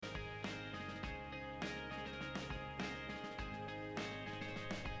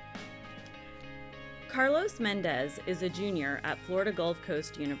Carlos Mendez is a junior at Florida Gulf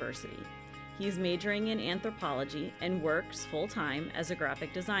Coast University. He's majoring in anthropology and works full-time as a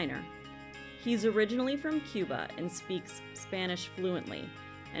graphic designer. He's originally from Cuba and speaks Spanish fluently,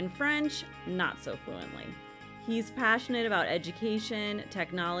 and French not so fluently. He's passionate about education,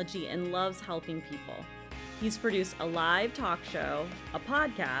 technology, and loves helping people. He's produced a live talk show, a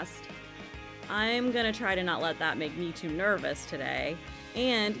podcast. I'm gonna try to not let that make me too nervous today.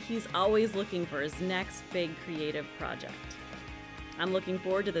 And he's always looking for his next big creative project. I'm looking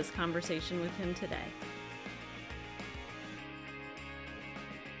forward to this conversation with him today.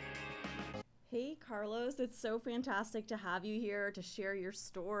 Hey, Carlos, it's so fantastic to have you here to share your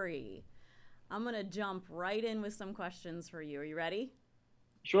story. I'm going to jump right in with some questions for you. Are you ready?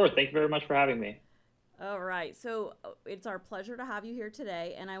 Sure. Thank you very much for having me. All right. So it's our pleasure to have you here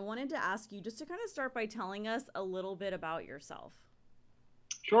today. And I wanted to ask you just to kind of start by telling us a little bit about yourself.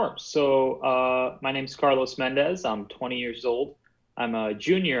 Sure. So my name's Carlos Mendez. I'm 20 years old. I'm a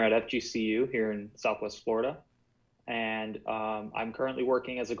junior at FGCU here in Southwest Florida. And I'm currently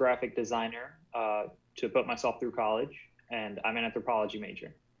working as a graphic designer to put myself through college. And I'm an anthropology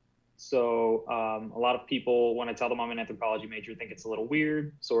major. So a lot of people, when I tell them I'm an anthropology major, think it's a little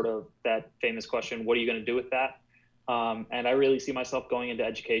weird, sort of that famous question, what are you going to do with that? And I really see myself going into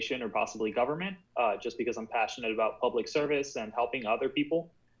education or possibly government, just because I'm passionate about public service and helping other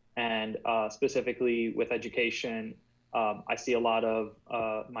people. And specifically with education, I see a lot of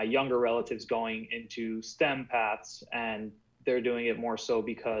my younger relatives going into STEM paths, and they're doing it more so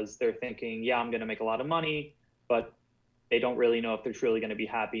because they're thinking, yeah, I'm going to make a lot of money, but they don't really know if they're truly going to be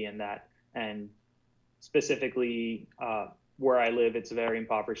happy in that. And specifically where I live, it's a very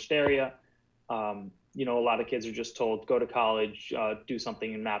impoverished area. A lot of kids are just told, go to college, do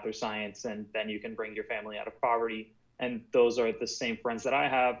something in math or science, and then you can bring your family out of poverty. And those are the same friends that I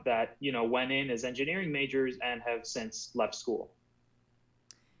have that, went in as engineering majors and have since left school.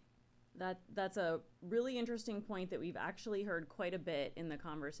 That's a really interesting point that we've actually heard quite a bit in the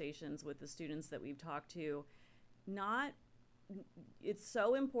conversations with the students that we've talked to. It's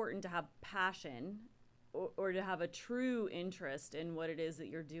so important to have passion or to have a true interest in what it is that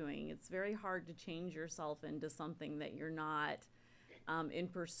you're doing. It's very hard to change yourself into something that you're not in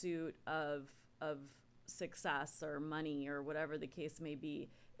pursuit of success or money or whatever the case may be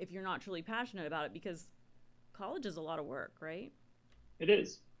if you're not truly passionate about it, because college is a lot of work, right? It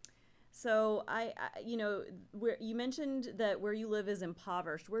is. So where you mentioned that where you live is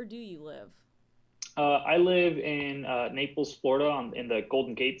impoverished. Where do you live? I live in Naples, Florida, in the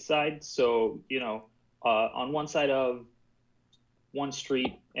Golden Gate side. So, on one side of one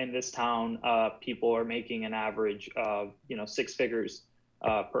street in this town, people are making an average of, six figures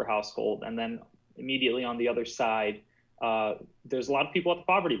per household. And then immediately on the other side, there's a lot of people at the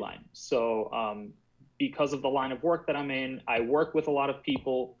poverty line. So because of the line of work that I'm in, I work with a lot of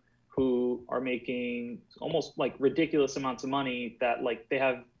people who are making almost like ridiculous amounts of money that like they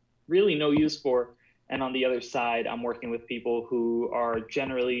have really no use for. And on the other side, I'm working with people who are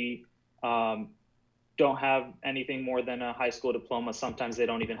generally don't have anything more than a high school diploma. Sometimes they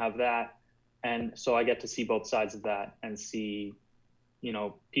don't even have that. And so I get to see both sides of that and see,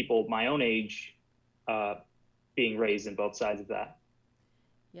 people my own age being raised in both sides of that.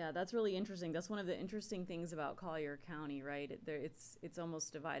 Yeah, that's really interesting. That's one of the interesting things about Collier County, right? It's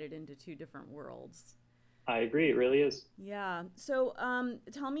almost divided into two different worlds. I agree. It really is. Yeah. So,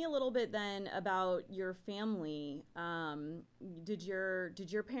 tell me a little bit then about your family. Did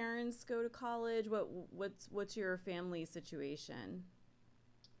your parents go to college? What's your family situation?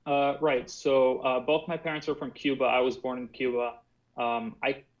 Right. So both my parents are from Cuba. I was born in Cuba.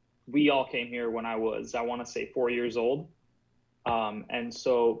 We all came here when I want to say 4 years old. And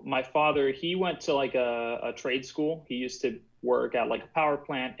so my father, he went to like a trade school. He used to work at like a power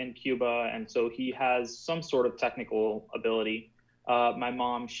plant in Cuba. And so he has some sort of technical ability. My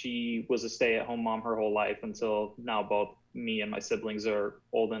mom, she was a stay-at-home mom her whole life until now both me and my siblings are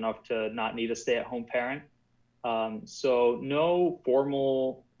old enough to not need a stay-at-home parent. So no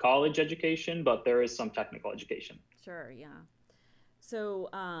formal college education, but there is some technical education. Sure, yeah. So,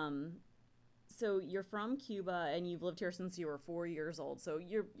 so you're from Cuba and you've lived here since you were 4 years old. So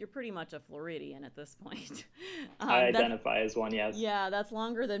you're pretty much a Floridian at this point. I That's identify as one, yes. Yeah, that's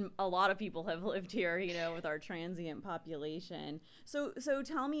longer than a lot of people have lived here, with our transient population. So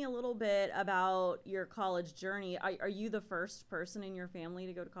tell me a little bit about your college journey. Are you the first person in your family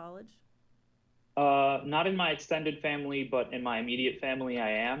to go to college? Not in my extended family, but in my immediate family,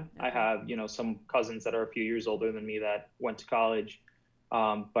 I am. I Okay. have, some cousins that are a few years older than me that went to college.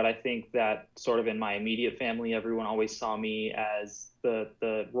 But I think that sort of in my immediate family, everyone always saw me as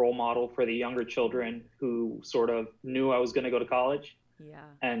the role model for the younger children who sort of knew I was going to go to college. Yeah.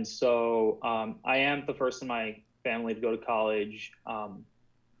 And so I am the first in my family to go to college.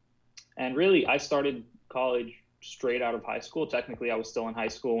 And really, I started college straight out of high school. Technically, I was still in high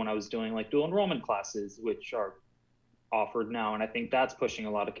school when I was doing like dual enrollment classes, which are offered now. And I think that's pushing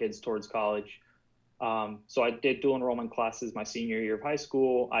a lot of kids towards college. So I did dual enrollment classes my senior year of high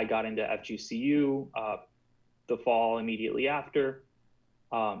school. I got into FGCU the fall immediately after.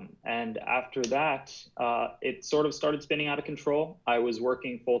 And after that, it sort of started spinning out of control. I was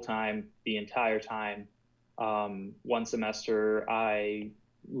working full time the entire time. One semester, I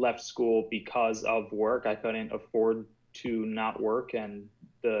left school because of work. I couldn't afford to not work, and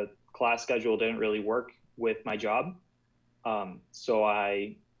the class schedule didn't really work with my job. So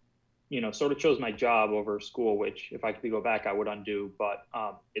I, sort of chose my job over school, which if I could go back, I would undo. But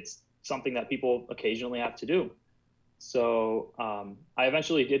it's something that people occasionally have to do. So I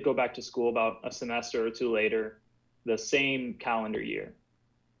eventually did go back to school about a semester or two later, the same calendar year.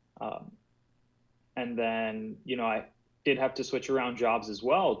 And then, I did have to switch around jobs as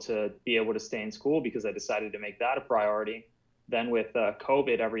well to be able to stay in school because I decided to make that a priority. Then with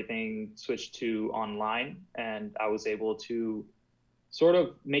COVID, everything switched to online, and I was able to sort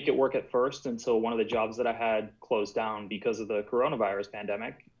of make it work at first until one of the jobs that I had closed down because of the coronavirus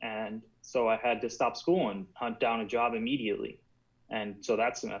pandemic. And so I had to stop school and hunt down a job immediately. And so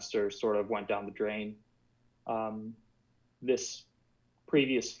that semester sort of went down the drain. This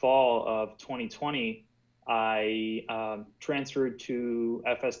previous fall of 2020, I transferred to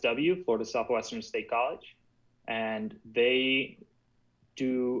FSW, Florida Southwestern State College, and they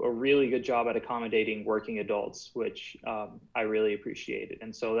do a really good job at accommodating working adults, which I really appreciated.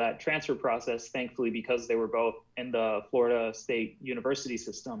 And so that transfer process, thankfully, because they were both in the Florida State University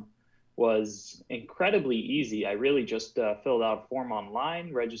system, was incredibly easy. I really just filled out a form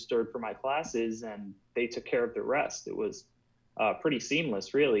online, registered for my classes, and they took care of the rest. It was pretty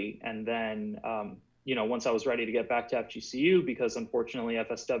seamless, really. And then, once I was ready to get back to FGCU, because unfortunately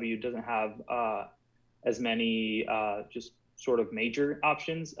FSW doesn't have as many just sort of major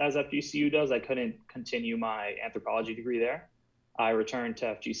options as FGCU does, I couldn't continue my anthropology degree there. I returned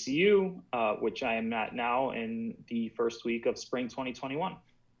to FGCU, which I am at now in the first week of spring 2021.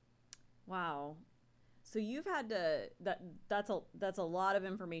 Wow. So you've had to that's a lot of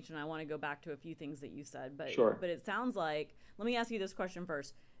information. I want to go back to a few things that you said, but Sure. But it sounds like, let me ask you this question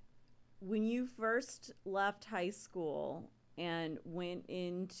first. When you first left high school and went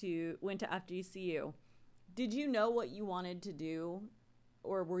to FGCU, did you know what you wanted to do,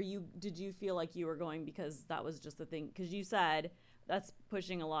 or did you feel like you were going because that was just the thing? Because you said that's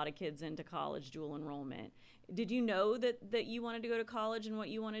pushing a lot of kids into college dual enrollment. Did you know that you wanted to go to college and what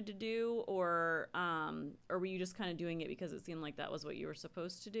you wanted to do, or were you just kind of doing it because it seemed like that was what you were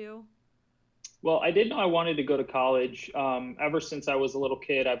supposed to do? Well, I did know I wanted to go to college. Ever since I was a little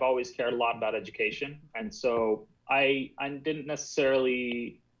kid, I've always cared a lot about education. And so I didn't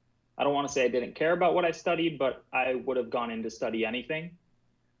necessarily, I don't want to say I didn't care about what I studied, but I would have gone in to study anything.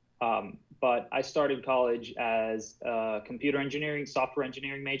 But I started college as a computer engineering, software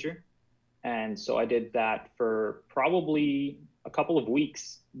engineering major. And so I did that for probably a couple of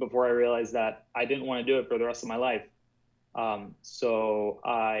weeks before I realized that I didn't want to do it for the rest of my life. So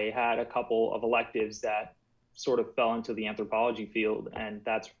I had a couple of electives that sort of fell into the anthropology field, and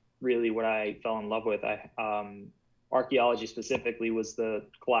that's really what I fell in love with. Archaeology specifically was the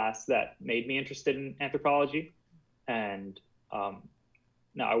class that made me interested in anthropology. And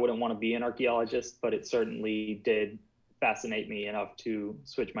now I wouldn't want to be an archaeologist, but it certainly did fascinate me enough to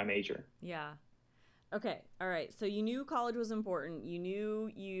switch my major. Yeah. Okay. All right. So you knew college was important. You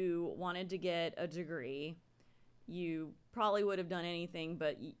knew you wanted to get a degree. You probably would have done anything,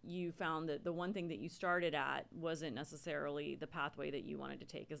 but you found that the one thing that you started at wasn't necessarily the pathway that you wanted to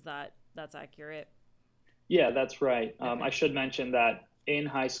take. That's accurate? Yeah, that's right. Okay. I should mention that in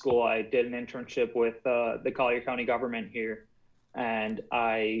high school, I did an internship with the Collier County government here, and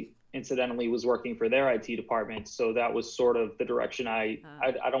I incidentally was working for their IT department. So that was sort of the direction I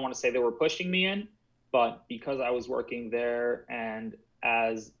don't want to say they were pushing me in, but because I was working there, and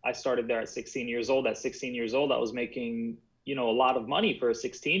as I started there at 16 years old, I was making, a lot of money for a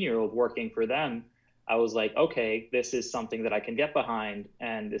 16-year-old working for them. I was like, okay, this is something that I can get behind.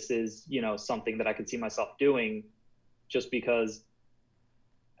 And this is, something that I could see myself doing, just because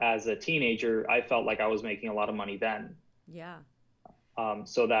as a teenager, I felt like I was making a lot of money then. Yeah.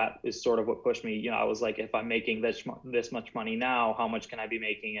 So that is sort of what pushed me. I was like, if I'm making this much money now, how much can I be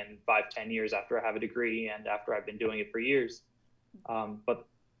making in 5-10 years after I have a degree and after I've been doing it for years? But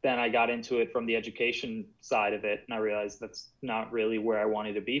then I got into it from the education side of it, and I realized that's not really where I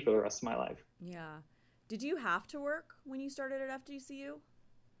wanted to be for the rest of my life. Yeah. Did you have to work when you started at FGCU?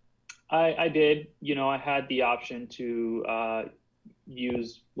 I did, I had the option to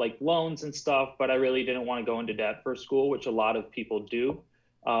use like loans and stuff, but I really didn't want to go into debt for school, which a lot of people do.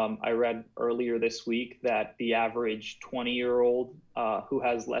 I read earlier this week that the average 20-year-old who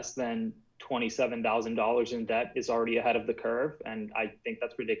has less than $27,000 in debt is already ahead of the curve. And I think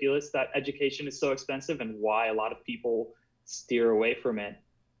that's ridiculous that education is so expensive and why a lot of people steer away from it.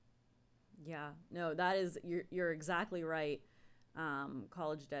 Yeah, no, you're exactly right.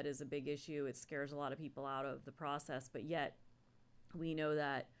 College debt is a big issue. It scares a lot of people out of the process, but yet we know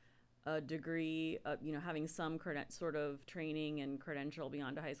that a degree, having some sort of training and credential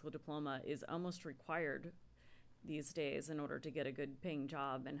beyond a high school diploma is almost required these days in order to get a good paying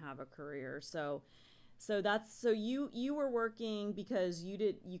job and have a career. So you were working because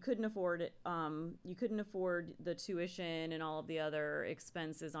you couldn't afford it. You couldn't afford the tuition and all of the other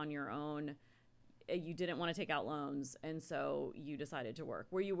expenses on your own. You didn't want to take out loans, and so you decided to work.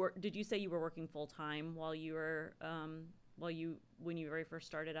 Did you say you were working full time while you were when you very first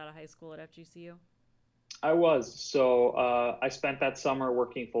started out of high school at FGCU? I was. So I spent that summer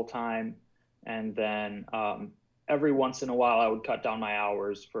working full time, and then every once in a while I would cut down my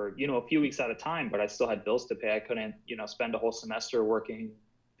hours for a few weeks at a time. But I still had bills to pay. I couldn't spend a whole semester working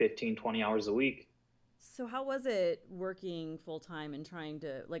 15, 20 hours a week. So how was it working full time and trying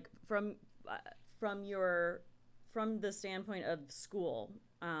to uh, from your from the standpoint of school?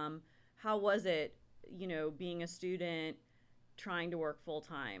 How was it, being a student trying to work full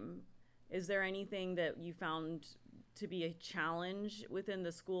time? Is there anything that you found to be a challenge within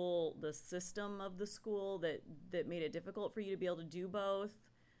the school, the system of the school that made it difficult for you to be able to do both?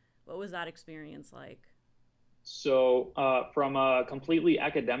 What was that experience like? So, from a completely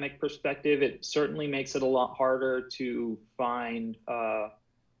academic perspective, it certainly makes it a lot harder to find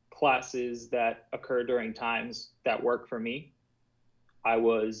classes that occur during times that work for me. I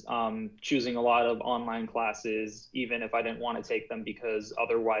was choosing a lot of online classes, even if I didn't want to take them, because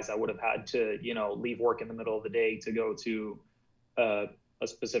otherwise I would have had to, leave work in the middle of the day to go to uh, a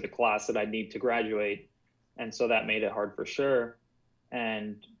specific class that I'd need to graduate. And so that made it hard for sure.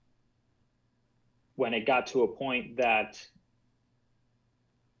 And when it got to a point that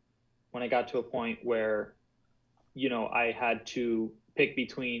when I got to a point where, I had to pick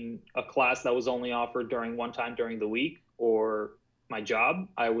between a class that was only offered during one time during the week or my job,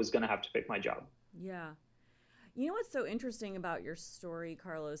 I was going to have to pick my job. Yeah. You know what's so interesting about your story,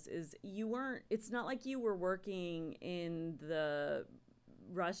 Carlos, is it's not like you were working in the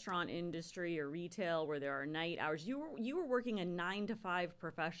restaurant industry or retail where there are night hours. You were working a 9 to 5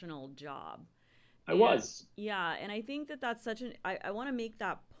 professional job. I And was. yeah, and I think that that's I want to make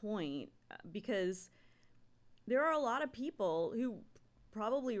that point because there are a lot of people who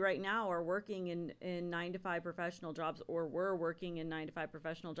probably right now are working in 9 to 5 professional jobs or were working in 9 to 5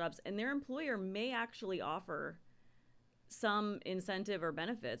 professional jobs, and their employer may actually offer some incentive or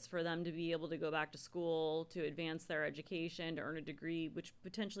benefits for them to be able to go back to school to advance their education to earn a degree, which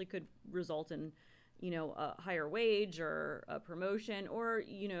potentially could result in a higher wage or a promotion or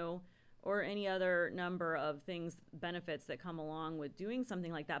or any other number of things, benefits that come along with doing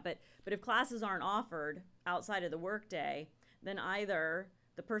something like that. But if classes aren't offered outside of the workday, then either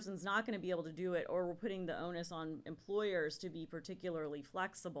the person's not going to be able to do it, or we're putting the onus on employers to be particularly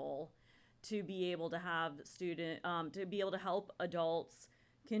flexible to be able to have to be able to help adults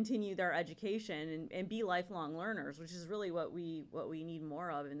continue their education and be lifelong learners, which is really what we need more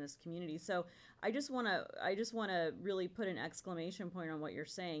of in this community. So I just want to really put an exclamation point on what you're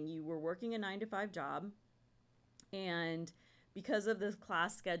saying. You were working a 9 to 5 job, and because of the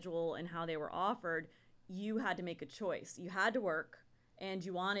class schedule and how they were offered, you had to make a choice. You had to work and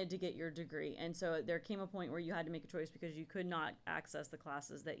you wanted to get your degree. And so there came a point where you had to make a choice because you could not access the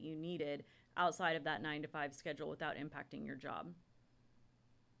classes that you needed outside of that 9 to 5 schedule without impacting your job.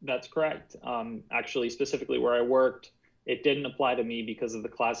 That's correct. Actually, specifically where I worked, it didn't apply to me because of the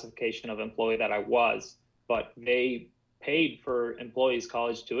classification of employee that I was, but they paid for employees'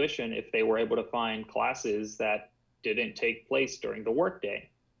 college tuition if they were able to find classes that didn't take place during the workday.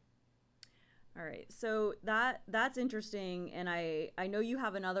 All right. So that's interesting, and I know you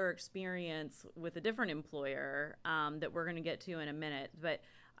have another experience with a different employer that we're going to get to in a minute, but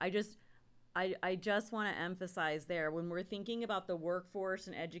I just I just want to emphasize there when we're thinking about the workforce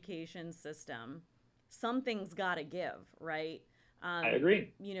and education system, something's got to give, right? I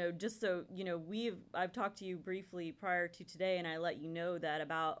agree. Just so I've talked to you briefly prior to today, and I let you know that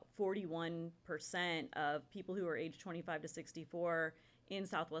about 41% of people who are age 25 to 64 in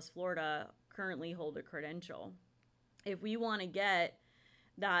Southwest Florida currently hold a credential. If we want to get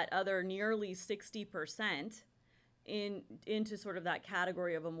that other nearly 60% into sort of that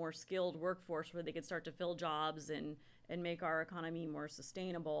category of a more skilled workforce where they could start to fill jobs and make our economy more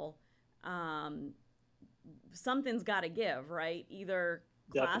sustainable, something's got to give, right? Either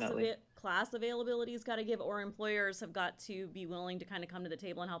Definitely. class availability's got to give, or employers have got to be willing to kind of come to the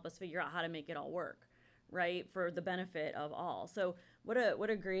table and help us figure out how to make it all work, right, for the benefit of all. So what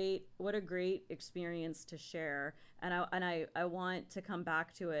a great experience to share, and I want to come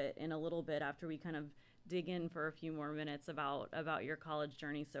back to it in a little bit after we kind of dig in for a few more minutes about your college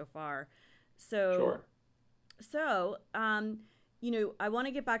journey so far. So Sure. I want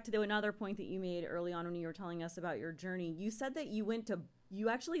to get back to another point that you made early on when you were telling us about your journey. You said that you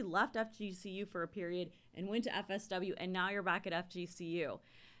actually left FGCU for a period and went to FSW, and now you're back at FGCU.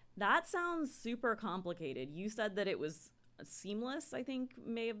 That sounds super complicated. You said that it was seamless, I think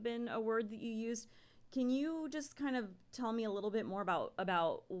may have been a word that you used. Can you just kind of tell me a little bit more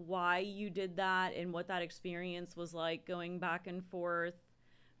about why you did that and what that experience was like going back and forth?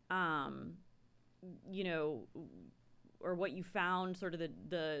 Um, you know, or what you found sort of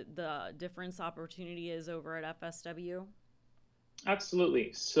the difference opportunity is over at FSW?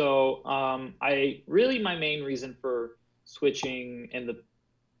 Absolutely. So, I really, my main reason for switching in the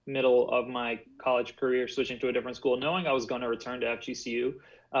middle of my college career, switching to a different school, knowing I was going to return to FGCU,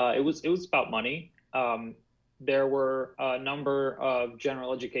 it was about money. There were a number of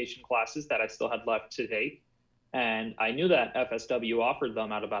general education classes that I still had left to take, and I knew that FSW offered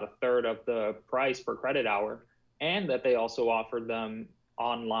them at about a third of the price per credit hour, and that they also offered them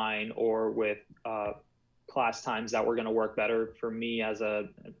online or with class times that were going to work better for me as a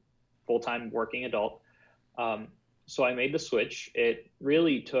full-time working adult. Um, so I made the switch. It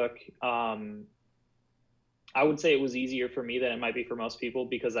really took, I would say it was easier for me than it might be for most people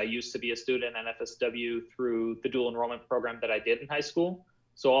because I used to be a student at FSW through the dual enrollment program that I did in high school.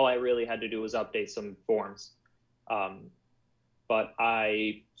 So all I really had to do was update some forms. Um, but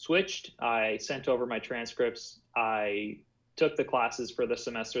I switched. I sent over my transcripts. I took the classes for the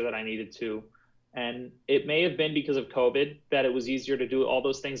semester that I needed to. And it may have been because of COVID that it was easier to do all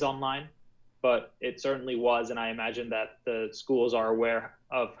those things online, but it certainly was. And I imagine that the schools are aware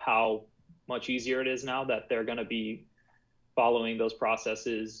of how much easier it is now that they're going to be following those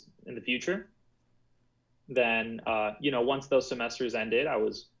processes in the future. Then, once those semesters ended, I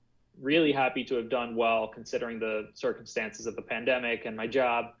was really happy to have done well considering the circumstances of the pandemic and my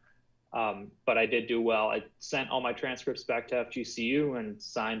job. But I did do well. I sent all my transcripts back to FGCU and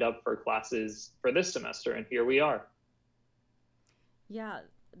signed up for classes for this semester, and here we are. Yeah,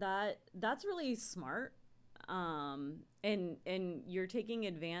 that's really smart. And you're taking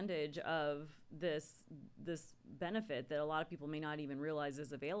advantage of this benefit that a lot of people may not even realize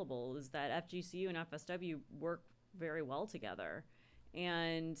is available, is that FGCU and FSW work very well together.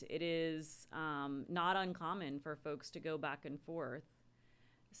 And it is not uncommon for folks to go back and forth.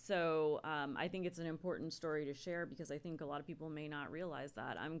 So I think it's an important story to share because I think a lot of people may not realize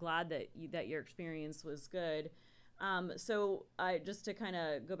that. I'm glad that your experience was good. So I just to kind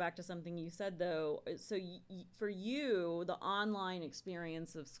of go back to something you said though. So for you, the online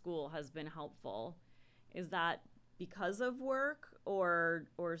experience of school has been helpful. Is that because of work or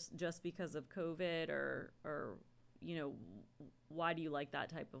just because of COVID or you know why do you like that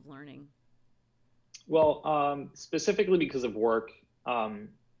type of learning? Well, specifically because of work,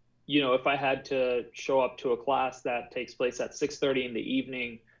 if I had to show up to a class that takes place at 6:30 in the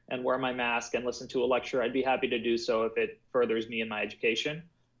evening and wear my mask and listen to a lecture, I'd be happy to do so if it furthers me in my education.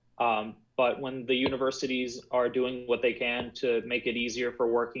 But when the universities are doing what they can to make it easier for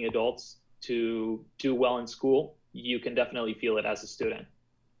working adults to do well in school, you can definitely feel it as a student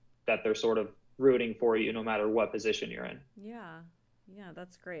that they're sort of rooting for you no matter what position you're in. Yeah, yeah,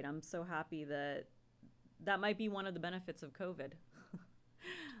 that's great. I'm so happy that that might be one of the benefits of COVID.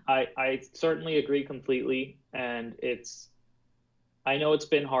 I certainly agree completely. And I know it's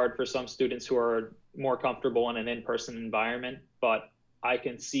been hard for some students who are more comfortable in an in person environment, but I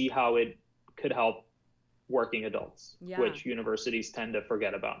can see how it could help working adults, Yeah, which universities tend to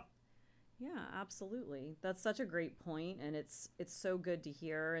forget about. yeah, absolutely. That's such a great point, and it's so good to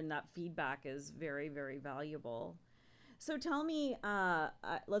hear, and that feedback is very, very valuable. So tell me,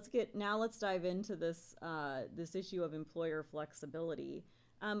 let's dive into this issue of employer flexibility.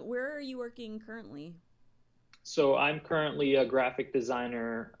 Where are you working currently? So I'm currently a graphic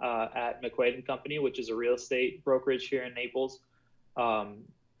designer at McQuaid and Company, which is a real estate brokerage here in Naples. Um,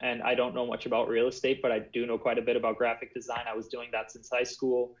 and I don't know much about real estate, but I do know quite a bit about graphic design. I was doing that since high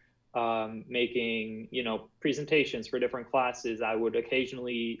school, making, presentations for different classes. I would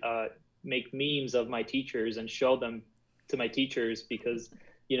occasionally make memes of my teachers and show them to my teachers because,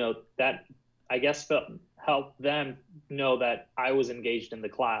 that I guess helped them know that I was engaged in the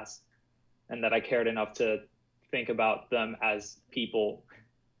class and that I cared enough to think about them as people.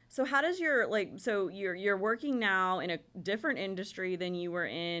 So how does your so you're working now in a different industry than you were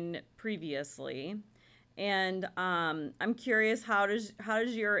in previously. And I'm curious, how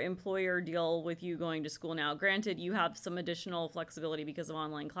does your employer deal with you going to school now? Granted, you have some additional flexibility because of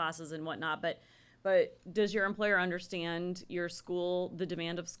online classes and whatnot, but does your employer understand your school, the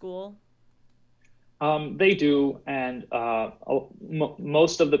demand of school? They do, and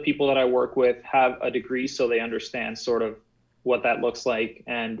most of the people that I work with have a degree, so they understand sort of what that looks like.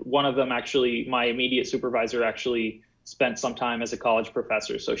 And one of them, actually, my immediate supervisor, actually spent some time as a college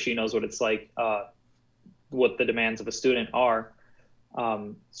professor, so she knows what it's like, what the demands of a student are.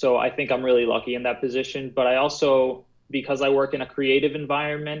 So I think I'm really lucky in that position. But I also, because I work in a creative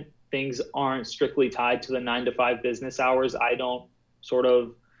environment, things aren't strictly tied to the 9 to 5 business hours. I don't sort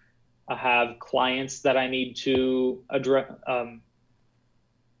of have clients that I need to address,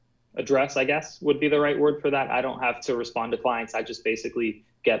 I guess would be the right word for that. I don't have to respond to clients. I just basically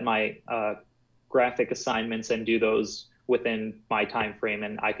get my graphic assignments and do those within my time frame.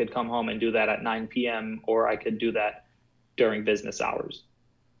 And I could come home and do that at 9 p.m. or I could do that during business hours.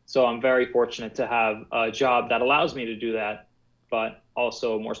 So I'm very fortunate to have a job that allows me to do that, but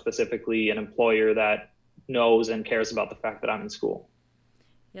also more specifically an employer that knows and cares about the fact that I'm in school.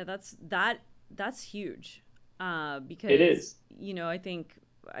 Yeah, that's huge. It Because is.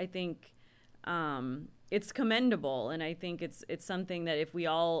 I think it's commendable, and I think it's something that if we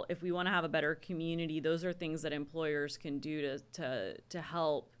want to have a better community, those are things that employers can do to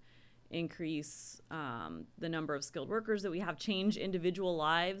help increase the number of skilled workers that we have, change individual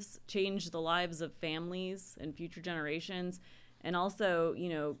lives, change the lives of families and future generations, and also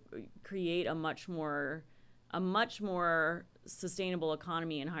create a much more sustainable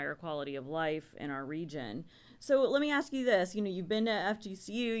economy and higher quality of life in our region. So let me ask you this: you've been to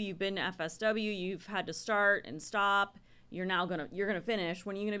FGCU, you've been to FSW, you've had to start and stop. You're gonna finish.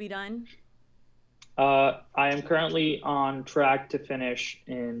 When are you gonna be done? I am currently on track to finish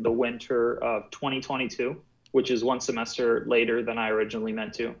in the winter of 2022, which is one semester later than I originally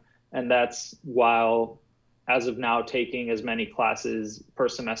meant to. And that's while, as of now, taking as many classes per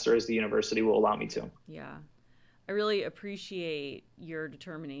semester as the university will allow me to. Yeah. I really appreciate your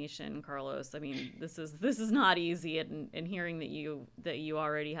determination, Carlos. I mean, this is not easy, and hearing that you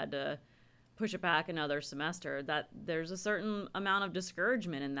already had to push it back another semester, that there's a certain amount of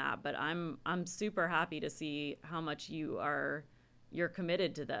discouragement in that, but I'm super happy to see how much you're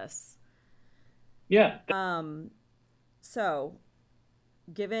committed to this. Yeah. So,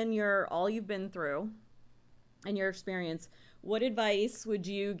 given your all you've been through and your experience, what advice would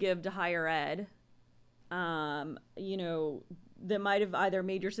you give to higher ed, that might have either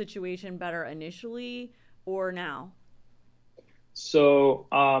made your situation better initially or now? So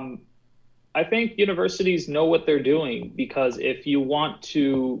I think universities know what they're doing because if you want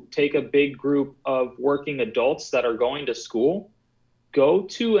to take a big group of working adults that are going to school, go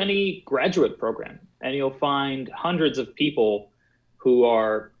to any graduate program and you'll find hundreds of people who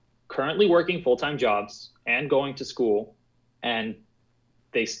are currently working full-time jobs and going to school, and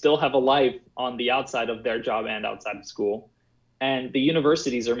they still have a life on the outside of their job and outside of school. And the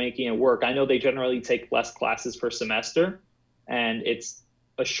universities are making it work. I know they generally take less classes per semester and it's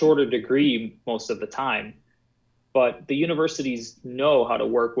a shorter degree most of the time, but the universities know how to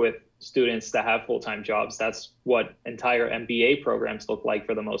work with students that have full-time jobs. That's what entire MBA programs look like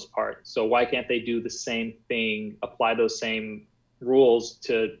for the most part. So why can't they do the same thing, apply those same rules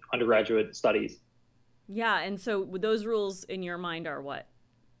to undergraduate studies? Yeah, and so those rules in your mind are what?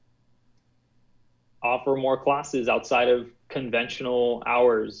 Offer more classes outside of conventional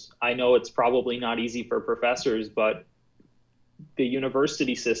hours. I know it's probably not easy for professors, but the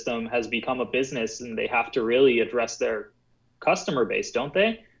university system has become a business and they have to really address their customer base, don't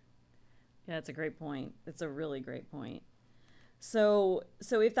they? Yeah, that's a great point. It's a really great point. So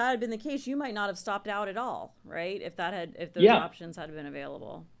if that had been the case, you might not have stopped out at all, right? If those Yeah, options had been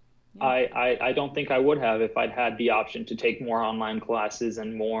available. Yeah. I don't think I would have if I'd had the option to take more online classes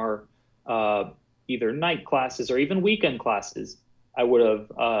and more uh, either night classes or even weekend classes. I would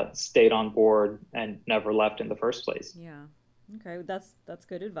have stayed on board and never left in the first place. Yeah. Okay, that's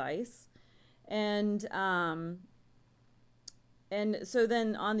good advice. And so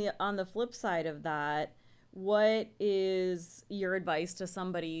then on the flip side of that, What is your advice to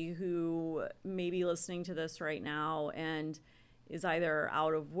somebody who may be listening to this right now and is either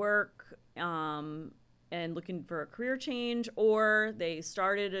out of work and looking for a career change, or they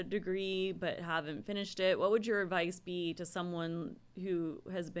started a degree but haven't finished it? What would your advice be to someone who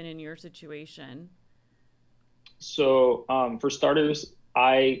has been in your situation? So for starters,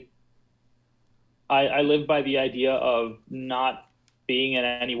 I live by the idea of not being in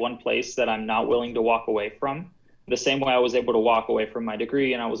any one place that I'm not willing to walk away from. The same way I was able to walk away from my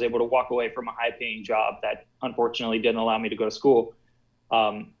degree and I was able to walk away from a high paying job that unfortunately didn't allow me to go to school.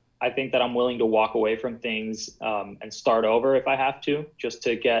 I think that I'm willing to walk away from things and start over if I have to, just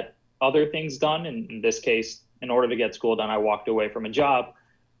to get other things done. And in this case, in order to get school done, I walked away from a job.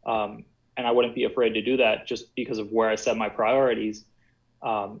 And I wouldn't be afraid to do that just because of where I set my priorities.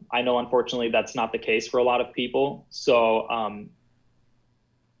 I know, unfortunately, that's not the case for a lot of people. So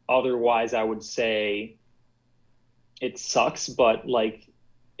otherwise, I would say it sucks, but like,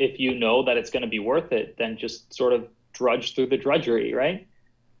 if you know that it's going to be worth it, then just sort of drudge through the drudgery, right?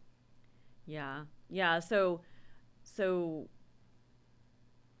 Yeah. Yeah. So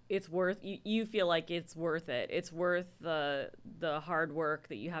it's worth, you feel like it's worth it. It's worth the hard work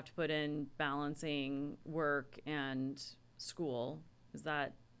that you have to put in balancing work and school. Is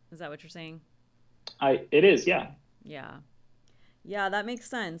that what you're saying? It is, yeah. Yeah. Yeah, that makes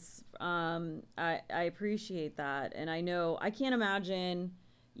sense. I appreciate that. And I know, I can't imagine,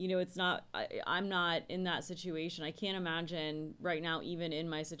 it's not, I'm not in that situation. I can't imagine right now, even in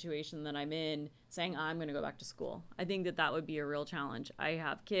my situation that I'm in, saying I'm going to go back to school. I think that that would be a real challenge. I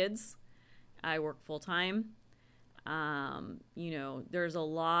have kids, I work full time. There's a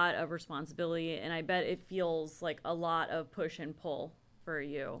lot of responsibility, and I bet it feels like a lot of push and pull for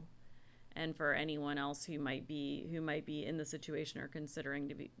you and for anyone else who might be in the situation or considering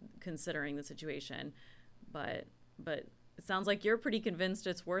the situation. But it sounds like you're pretty convinced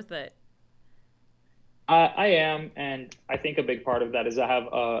it's worth it. I am, and I think a big part of that is I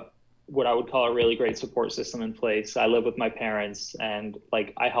have what I would call a really great support system in place. I live with my parents, and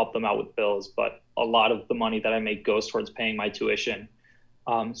like I help them out with bills, but a lot of the money that I make goes towards paying my tuition.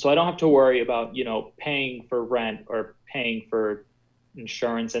 So I don't have to worry about paying for rent or paying for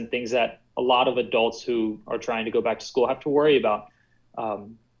insurance and things that a lot of adults who are trying to go back to school have to worry about.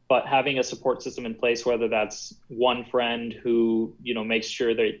 But having a support system in place, whether that's one friend who makes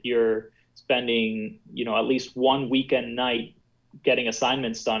sure that you're spending at least one weekend night getting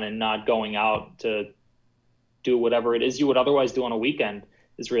assignments done and not going out to do whatever it is you would otherwise do on a weekend,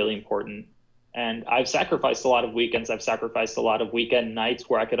 is really important. And I've sacrificed a lot of weekends. I've sacrificed a lot of weekend nights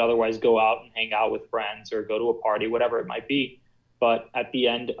where I could otherwise go out and hang out with friends or go to a party, whatever it might be. But at the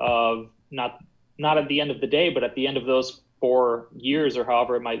end of not at the end of the day, but at the end of those 4 years or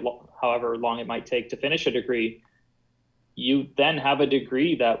however long it might take to finish a degree, you then have a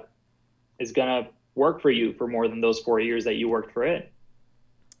degree that is going to work for you for more than those 4 years that you worked for it.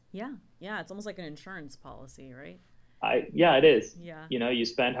 Yeah. Yeah. It's almost like an insurance policy, right? Yeah, it is. Yeah. You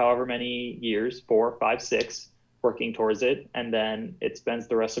spend however many years, 4, 5, 6, working towards it, and then it spends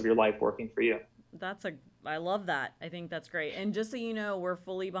the rest of your life working for you. I love that. I think that's great. And just so you know, we're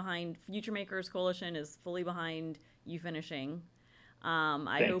fully behind, Future Makers Coalition is fully behind you finishing.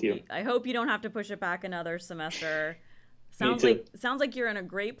 Thank you. I hope you don't have to push it back another semester. Me too. Sounds like you're in a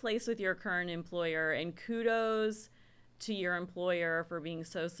great place with your current employer, and kudos to your employer for being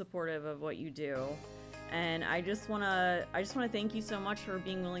so supportive of what you do. And I just want to thank you so much for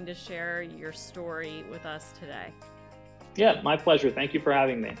being willing to share your story with us today. Yeah, my pleasure. Thank you for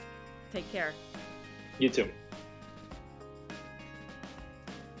having me. Take care. You too.